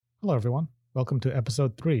Hello, everyone. Welcome to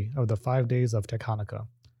episode 3 of the 5 Days of Tech Hanukkah.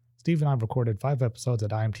 Steve and I have recorded 5 episodes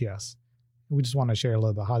at IMTS. And we just want to share a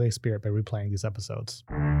little of the holiday spirit by replaying these episodes.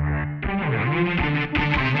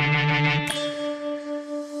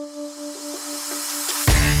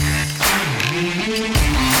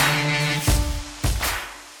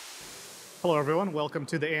 Hello, everyone. Welcome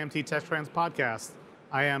to the AMT Tech Trends podcast.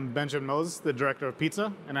 I am Benjamin Moses, the director of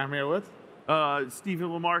pizza, and I'm here with Stephen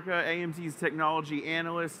Lamarca, AMT's technology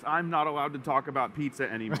analyst. I'm not allowed to talk about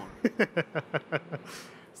pizza anymore.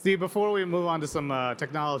 Steve, before we move on to some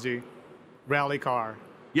technology, rally car.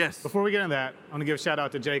 Yes. Before we get into that, I want to give a shout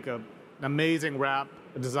out to Jacob. An amazing wrap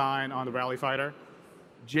design on the Rally Fighter.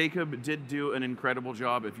 Jacob did do an incredible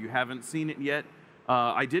job. If you haven't seen it yet,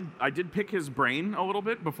 I did pick his brain a little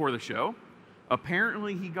bit before the show.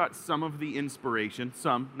 Apparently, he got some of the inspiration,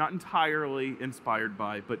 not entirely inspired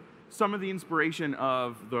by, but some of the inspiration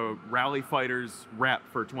of the Rally Fighter's wrap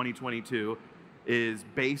for 2022 is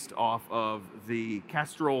based off of the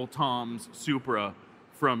Castrol Toms Supra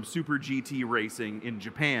from Super GT racing in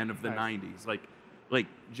Japan of the 90s. Like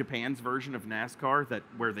Japan's version of NASCAR,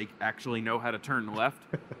 where they actually know how to turn left.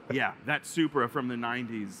 Yeah, that Supra from the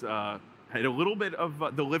 90s had a little bit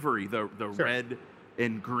of the livery, the Sure. red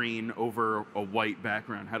and green over a white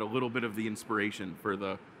background, had a little bit of the inspiration for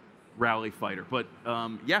the Rally Fighter. But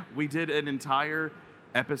yeah, we did an entire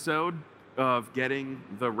episode of getting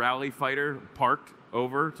the Rally Fighter parked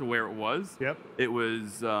over to where it was. Yep. It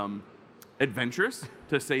was adventurous,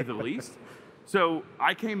 to say the least. So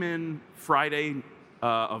I came in Friday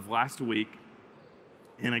of last week,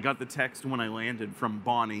 and I got the text when I landed from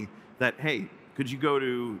Bonnie that, hey, could you go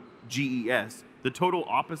to GES, the total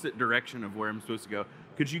opposite direction of where I'm supposed to go?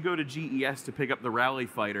 Could you go to GES to pick up the Rally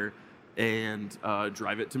Fighter and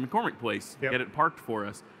drive it to McCormick Place, Yep. get it parked for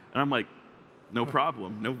us? And I'm like, no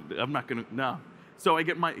problem. No, I'm not gonna. No. So I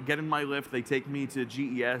get in my Lyft. They take me to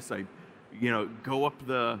GES. I, go up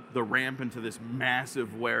the ramp into this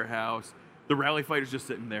massive warehouse. The Rally Fighter's just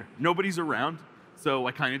sitting there. Nobody's around, so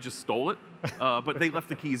I kind of just stole it. But they left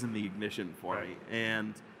the keys in the ignition for me,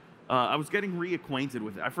 and I was getting reacquainted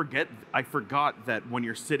with it. I forgot that when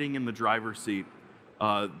you're sitting in the driver's seat,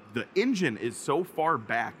 the engine is so far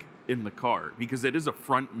back in the car because it is a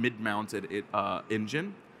front mid-mounted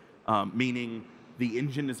engine, meaning the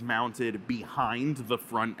engine is mounted behind the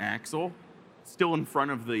front axle, still in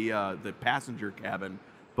front of the passenger cabin,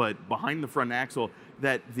 but behind the front axle,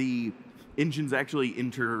 that the engine's actually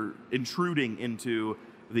intruding into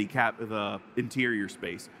the interior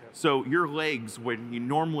space. So your legs, when you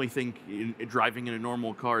normally think driving in a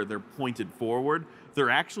normal car, they're pointed forward, they're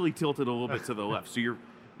actually tilted a little bit to the left. So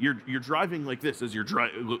you're driving like this as you're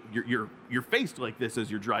faced like this as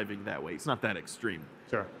you're driving that way. It's not that extreme.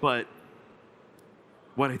 Sure. But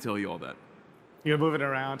why'd I tell you all that? You're moving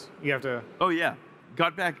around. You have to. Oh yeah,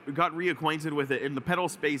 got reacquainted with it, and the pedal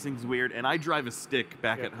spacing's weird, and I drive a stick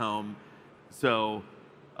back at home, so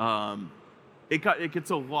it gets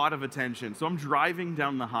a lot of attention. So I'm driving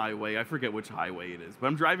down the highway. I forget which highway it is, but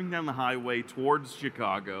I'm driving down the highway towards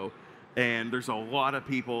Chicago, and there's a lot of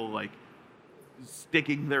people like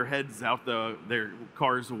sticking their heads out their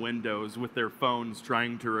car's windows with their phones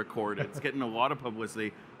trying to record it. It's getting a lot of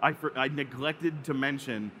publicity. I neglected to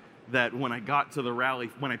mention that when I got to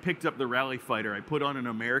when I picked up the Rally Fighter, I put on an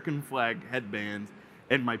American flag headband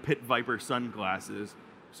and my Pit Viper sunglasses.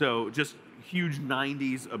 So just huge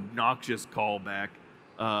 90s obnoxious callback.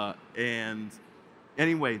 And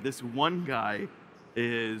anyway, this one guy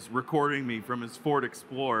is recording me from his Ford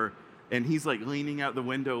Explorer, and he's like leaning out the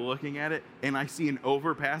window looking at it, and I see an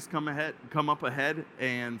overpass come up ahead,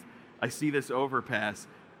 and I see this overpass,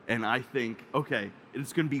 and I think, okay,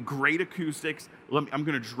 it's going to be great acoustics. I'm going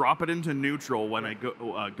to drop it into neutral when I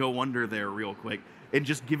go under there real quick, and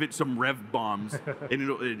just give it some rev bombs, and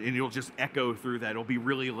it'll just echo through that. It'll be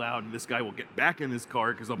really loud, and this guy will get back in his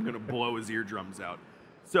car because I'm going to blow his eardrums out.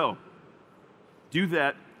 So, do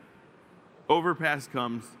that. Overpass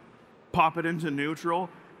comes, pop it into neutral,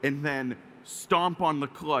 and then stomp on the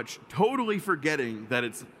clutch, totally forgetting that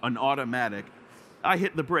it's an automatic. I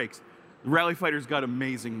hit the brakes. The Rally Fighter's got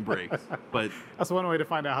amazing brakes, but That's one way to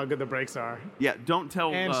find out how good the brakes are. yeah, don't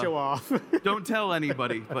tell And show off. don't tell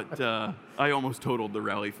anybody. But I almost totaled the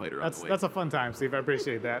Rally Fighter on the way. That's a fun time, Steve. I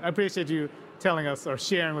appreciate that. I appreciate you telling us or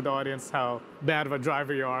sharing with the audience how bad of a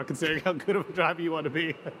driver you are, considering how good of a driver you want to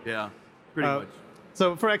be. Yeah, pretty much.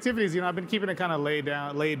 So for activities, I've been keeping it kind of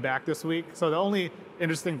laid back this week. So the only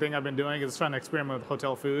interesting thing I've been doing is trying to experiment with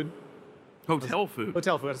hotel food. Hotel food.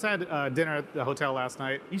 Hotel food. I just had dinner at the hotel last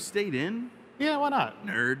night. You stayed in? Yeah, why not?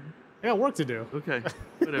 Nerd. I got work to do. Okay,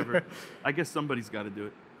 whatever. I guess somebody's got to do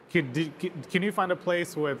it. Can you find a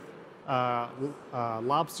place with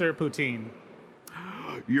lobster poutine?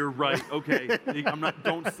 You're right. Okay,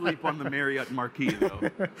 Don't sleep on the Marriott Marquis though.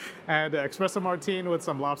 And espresso martine with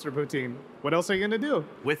some lobster poutine. What else are you gonna do?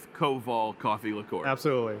 With Koval coffee liqueur.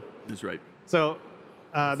 Absolutely. That's right. So,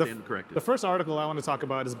 Stand corrected. the first article I want to talk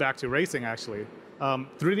about is back to racing, actually.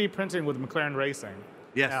 3D printing with McLaren Racing.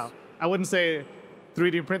 Yes. Now, I wouldn't say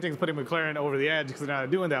 3D printing is putting McLaren over the edge because they're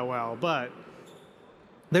not doing that well, but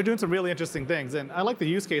they're doing some really interesting things. And I like the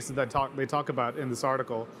use cases that they talk about in this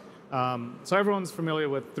article. So everyone's familiar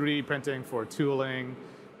with 3D printing for tooling,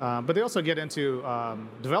 but they also get into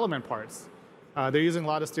development parts. They're using a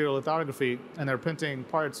lot of stereolithography, and they're printing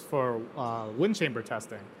parts for wind chamber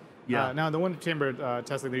testing. Yeah. Now, in the wind chamber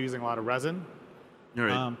testing, they're using a lot of resin. All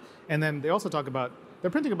right. And then they also talk about, they're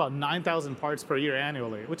printing about 9,000 parts per year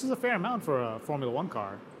annually, which is a fair amount for a Formula One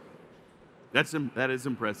car. That is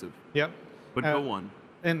impressive. Yep. But go on.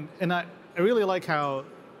 And I really like how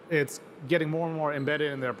it's getting more and more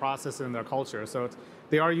embedded in their process and their culture. So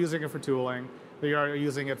they are using it for tooling. They are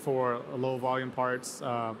using it for low volume parts.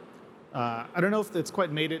 I don't know if it's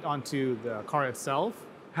quite made it onto the car itself.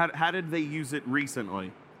 How did they use it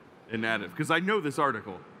recently in Additive? Because I know this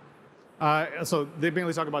article. So they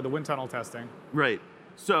mainly talk about the wind tunnel testing. Right.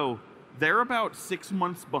 So they're about 6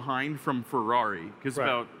 months behind from Ferrari, because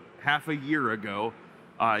about half a year ago,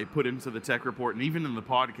 I put into the tech report and even in the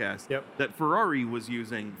podcast that Ferrari was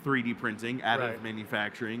using 3D printing, additive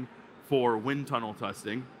manufacturing for wind tunnel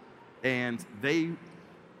testing. And they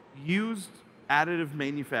used additive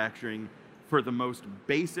manufacturing for the most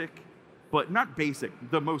basic, but not basic,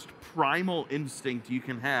 the most primal instinct you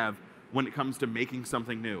can have when it comes to making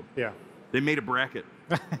something new. Yeah. They made a bracket.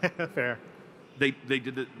 Fair. They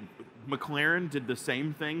did the McLaren did the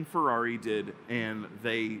same thing Ferrari did, and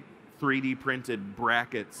they 3D printed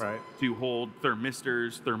brackets to hold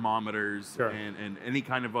thermistors, thermometers, and any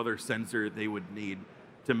kind of other sensor they would need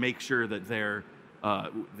to make sure that their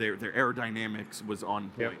aerodynamics was on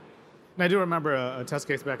point. Yep. And I do remember a test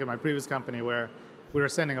case back at my previous company where we were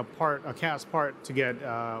sending a cast part to get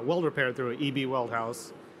weld repaired through an EB weld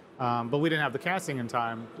house, but we didn't have the casting in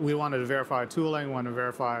time. We wanted to verify tooling, we wanted to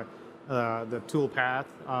verify the tool path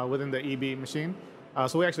within the EB machine.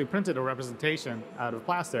 So we actually printed a representation out of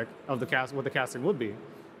plastic of what the casting would be.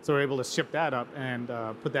 So we're able to ship that up and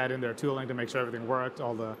put that in their tooling to make sure everything worked,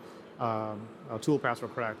 all the tool paths were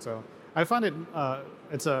correct. So I find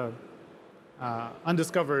it's a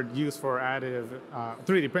undiscovered use for additive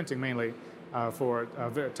 3D printing mainly for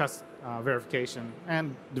test verification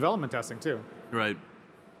and development testing too. Right.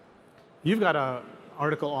 You've got an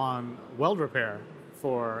article on weld repair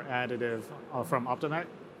for additive from Optimec.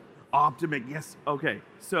 Optimec, yes. Okay,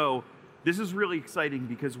 so this is really exciting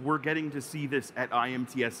because we're getting to see this at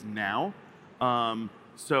IMTS now.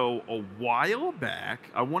 So a while back,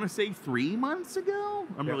 I want to say 3 months ago,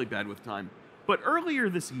 I'm really bad with time, but earlier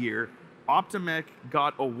this year, Optimec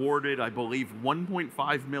got awarded, I believe,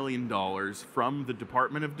 $1.5 million from the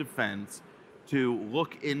Department of Defense to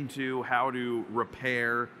look into how to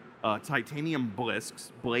repair titanium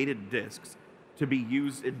bladed discs, to be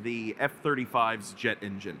used in the F-35's jet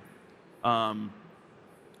engine. Oh,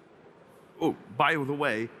 by the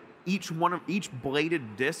way, each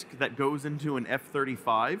bladed disc that goes into an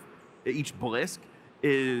F-35, each blisk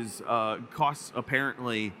costs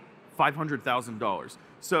apparently $500,000.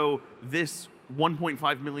 So this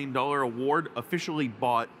 $1.5 million award officially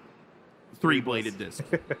bought 3 bladed discs.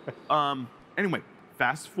 Anyway,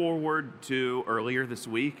 fast forward to earlier this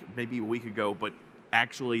week, maybe a week ago, but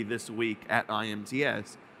actually this week at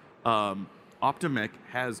IMTS, Optimec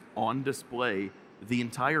has on display the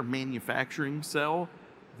entire manufacturing cell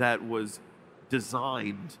that was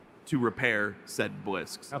designed to repair said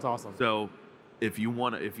blisks. That's awesome. So if you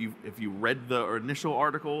read the initial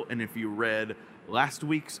article and if you read last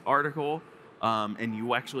week's article, and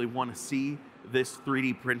you actually want to see this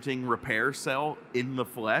 3D printing repair cell in the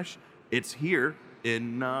flesh, it's here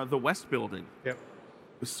in the West Building. Yep.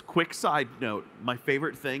 Quick side note, my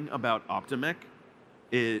favorite thing about Optimec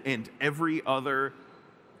and every other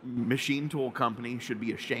machine tool company should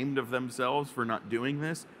be ashamed of themselves for not doing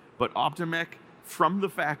this, but Optimec, from the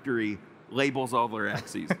factory, labels all their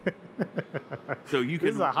axes. So you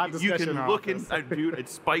can look in, dude,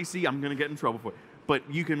 it's spicy, I'm going to get in trouble for it. But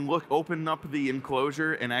you can open up the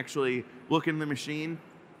enclosure and actually look in the machine.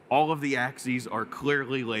 All of the axes are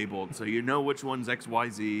clearly labeled, so you know which one's X, Y,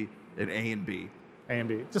 Z, and A and B. A and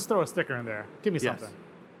B. Just throw a sticker in there. Give me something.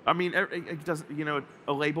 I mean, it doesn't.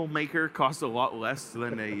 A label maker costs a lot less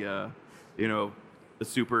than a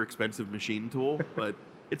super expensive machine tool, but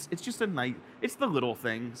it's just it's the little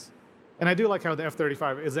things. And I do like how the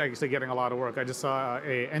F-35 is actually getting a lot of work. I just saw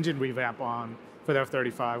a engine revamp for the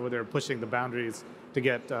F-35 where they're pushing the boundaries to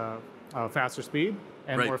get faster speed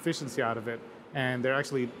and Right. more efficiency out of it. And they're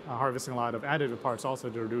actually harvesting a lot of additive parts also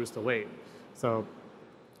to reduce the weight. So,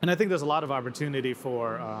 and I think there's a lot of opportunity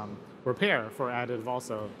for repair for additive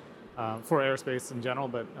also, for aerospace in general,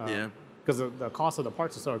 but Yeah. because the cost of the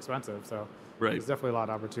parts is so expensive. So Right. there's definitely a lot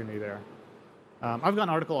of opportunity there. I've got an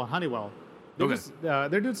article on Honeywell. Okay.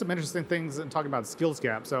 They're doing some interesting things and talking about skills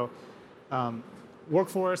gap. So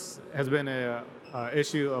workforce has been a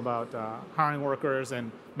issue about hiring workers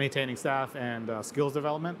and maintaining staff and skills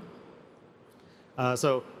development.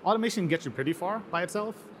 So automation gets you pretty far by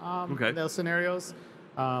itself Okay. in those scenarios.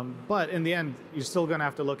 But in the end, you're still going to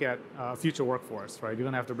have to look at future workforce, right? You're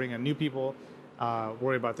going to have to bring in new people,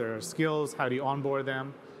 worry about their skills, how do you onboard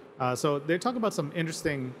them. So they talk about some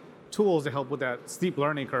interesting tools to help with that steep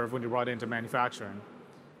learning curve when you're brought into manufacturing.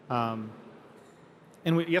 And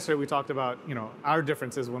yesterday we talked about our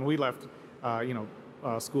differences when we left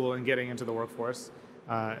school and getting into the workforce.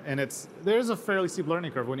 And there's a fairly steep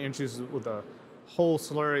learning curve when you're introduced with a whole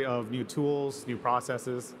slurry of new tools, new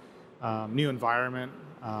processes, new environment.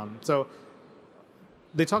 So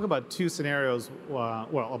they talk about two scenarios, a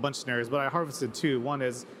bunch of scenarios, but I harvested two. One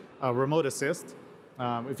is remote assist.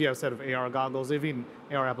 If you have a set of AR goggles, even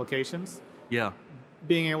AR applications, Yeah.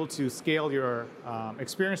 being able to scale your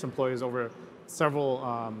experienced employees over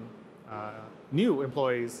several new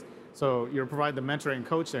employees. So you provide the mentoring and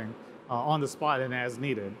coaching on the spot and as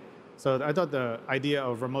needed. So I thought the idea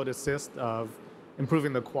of remote assist, of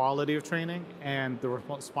improving the quality of training and the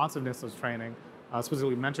responsiveness of training,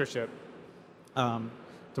 specifically mentorship, to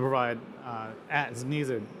provide as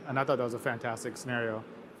needed. And I thought that was a fantastic scenario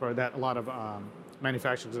for that a lot of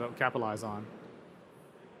manufacturers to capitalize on.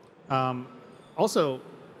 Also,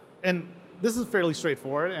 and this is fairly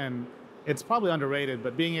straightforward and it's probably underrated,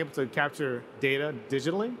 but being able to capture data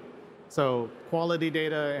digitally, so quality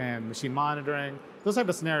data and machine monitoring, those type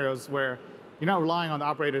of scenarios where you're not relying on the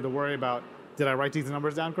operator to worry about, did I write these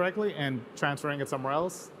numbers down correctly, and transferring it somewhere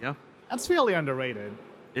else, Yeah. that's fairly underrated.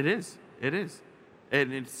 It is. It is.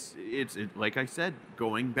 And it's like I said,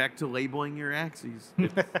 going back to labeling your axes.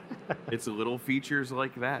 It's little features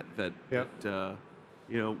like that Yep.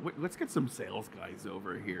 let's get some sales guys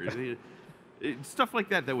over here. It's stuff like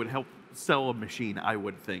that would help sell a machine, I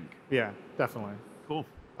would think. Yeah, definitely. Cool.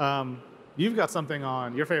 You've got something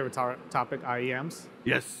on your favorite topic, IEMs.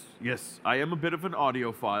 Yes. I am a bit of an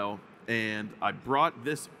audiophile, and I brought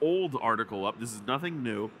this old article up. This is nothing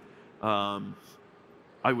new.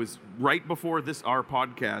 I was right before our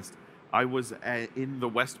podcast. I was in the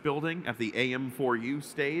West Building at the AM4U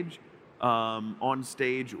stage, on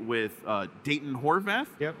stage with Dayton Horvath,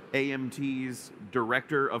 Yep. AMT's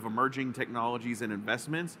Director of Emerging Technologies and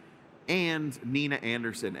Investments, and Nina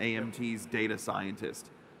Anderson, AMT's Data Scientist.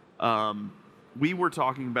 We were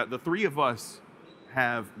talking about, the three of us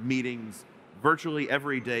have meetings virtually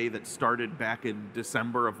every day that started back in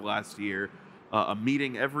December of last year, a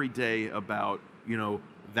meeting every day about,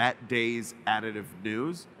 that day's additive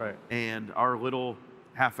news. Right. And our little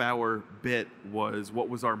half-hour bit was what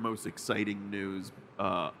was our most exciting news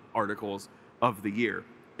articles of the year.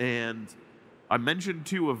 And I mentioned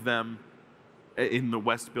two of them in the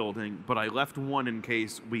West Building, but I left one in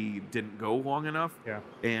case we didn't go long enough. Yeah.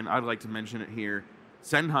 And I'd like to mention it here.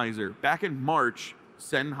 Sennheiser, back in March,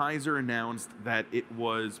 Sennheiser announced that it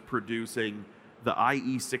was producing the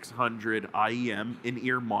IE600 IEM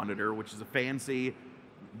in-ear monitor, which is a fancy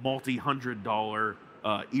multi-$100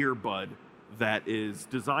 earbud that is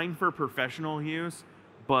designed for professional use,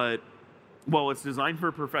 it's designed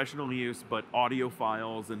for professional use, but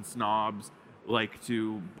audiophiles and snobs like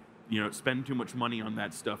to, spend too much money on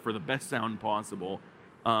that stuff for the best sound possible.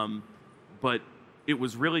 But it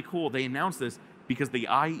was really cool. They announced this because the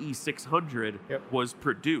IE600 Yep. was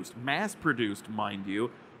mass-produced, mind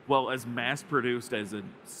you, as mass-produced as a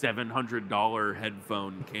 $700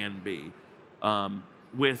 headphone can be,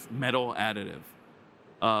 with metal additive.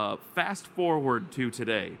 Fast forward to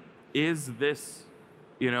today. Is this,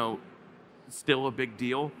 still a big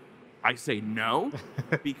deal? I say no,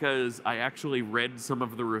 because I actually read some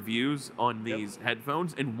of the reviews on these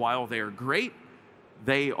headphones, and while they are great,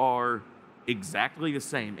 they are exactly the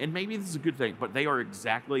same. And maybe this is a good thing, but they are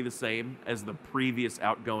exactly the same as the previous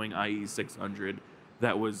outgoing IE600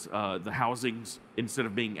 that was the housings, instead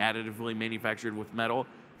of being additively manufactured with metal,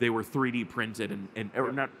 they were 3D printed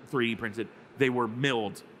or not 3D printed, they were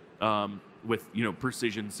milled with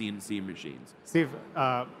precision CNC machines. Steve,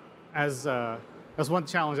 as one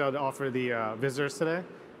challenge I would offer the visitors today,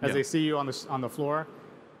 as Yeah. they see you on the floor,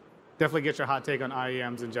 definitely get your hot take on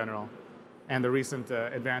IEMs in general. and the recent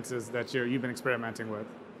advances that you've been experimenting with.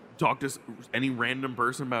 Talk to any random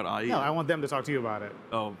person about IEM. No, I want them to talk to you about it.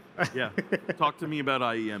 Oh, yeah. Talk to me about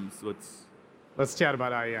IEMs. Let's chat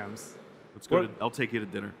about IEMs. Let's go. I'll take you to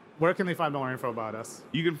dinner. Where can they find more info about us?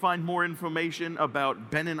 You can find more information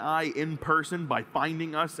about Ben and I in person by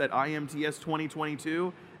finding us at IMTS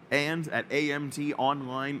 2022 and at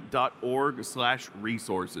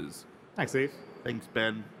amtonline.org/resources. Thanks, Steve. Thanks,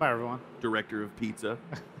 Ben. Bye, everyone. Director of Pizza.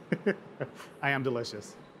 I am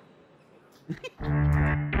delicious.